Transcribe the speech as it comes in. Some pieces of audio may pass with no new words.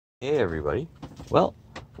Hey everybody. Well,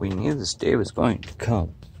 we knew this day was going to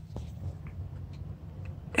come.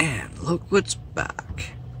 And look what's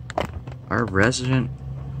back. Our resident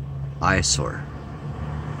eyesore.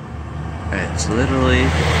 It's literally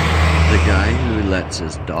the guy who lets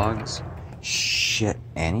his dogs shit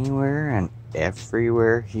anywhere and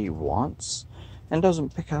everywhere he wants and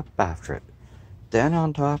doesn't pick up after it. Then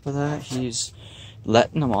on top of that, he's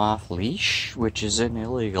letting them off leash, which is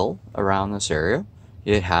illegal around this area.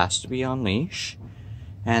 It has to be on leash.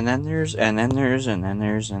 And then there's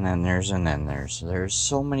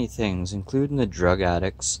so many things, including the drug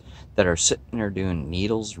addicts that are sitting there doing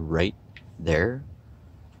needles right there.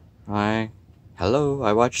 Hello,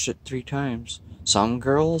 I watched it 3 times. Some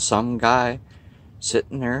girl, some guy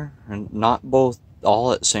sitting there, and not both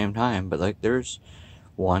all at the same time, but like there's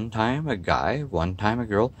one time a guy, one time a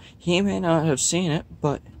girl. He may not have seen it,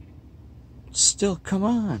 but still, come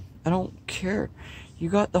on. I don't care. You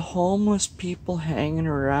got the homeless people hanging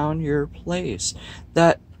around your place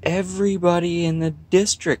that everybody in the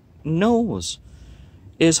district knows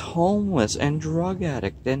is homeless and drug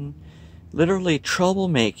addict and literally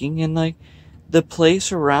troublemaking, and like the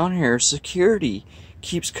place around here, security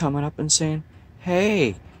keeps coming up and saying,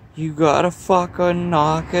 hey, you gotta fucking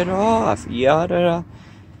knock it off, yada,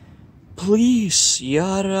 police,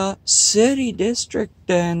 yada, city, district,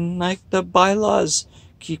 and like the bylaws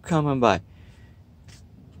keep coming by.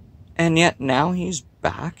 And yet now he's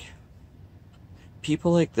back.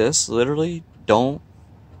 People like this literally don't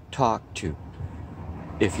talk to.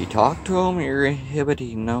 If you talk to them, you're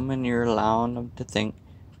inhibiting them and you're allowing them to think,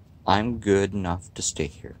 I'm good enough to stay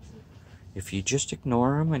here. If you just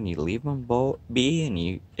ignore them and you leave them be,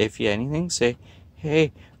 and if you anything, say,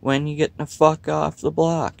 hey, when you getting the fuck off the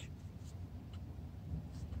block?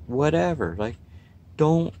 Whatever. Like,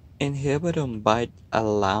 don't inhibit them by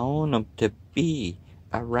allowing them to be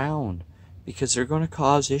around, because they're going to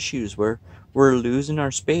cause issues where we're losing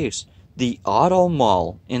our space. The auto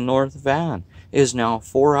mall in North Van is now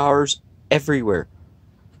 4 hours everywhere,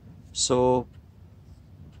 so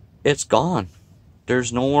it's gone.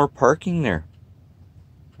 There's no more parking there.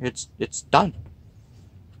 It's done.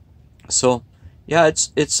 So yeah,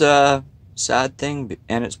 it's a sad thing,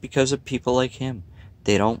 and it's because of people like him.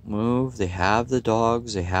 They don't move. They have the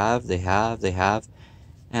dogs. They have.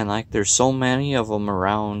 And like there's so many of them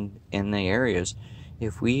around in the areas.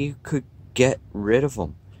 If we could get rid of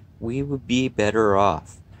them, we would be better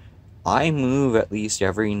off. I move at least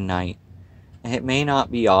every night. It may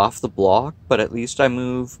not be off the block, but at least I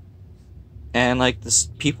move. And like the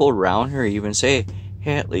people around here even say,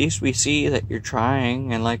 hey, at least we see that you're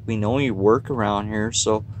trying, and like we know you work around here,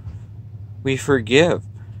 so we forgive.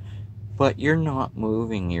 But you're not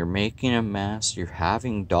moving, you're making a mess, you're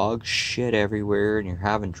having dog shit everywhere, and you're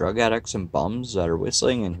having drug addicts and bums that are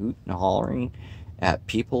whistling and hooting and hollering at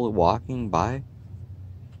people walking by.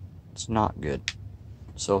 It's not good.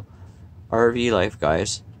 So, RV life,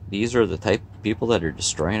 guys, these are the type of people that are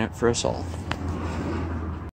destroying it for us all.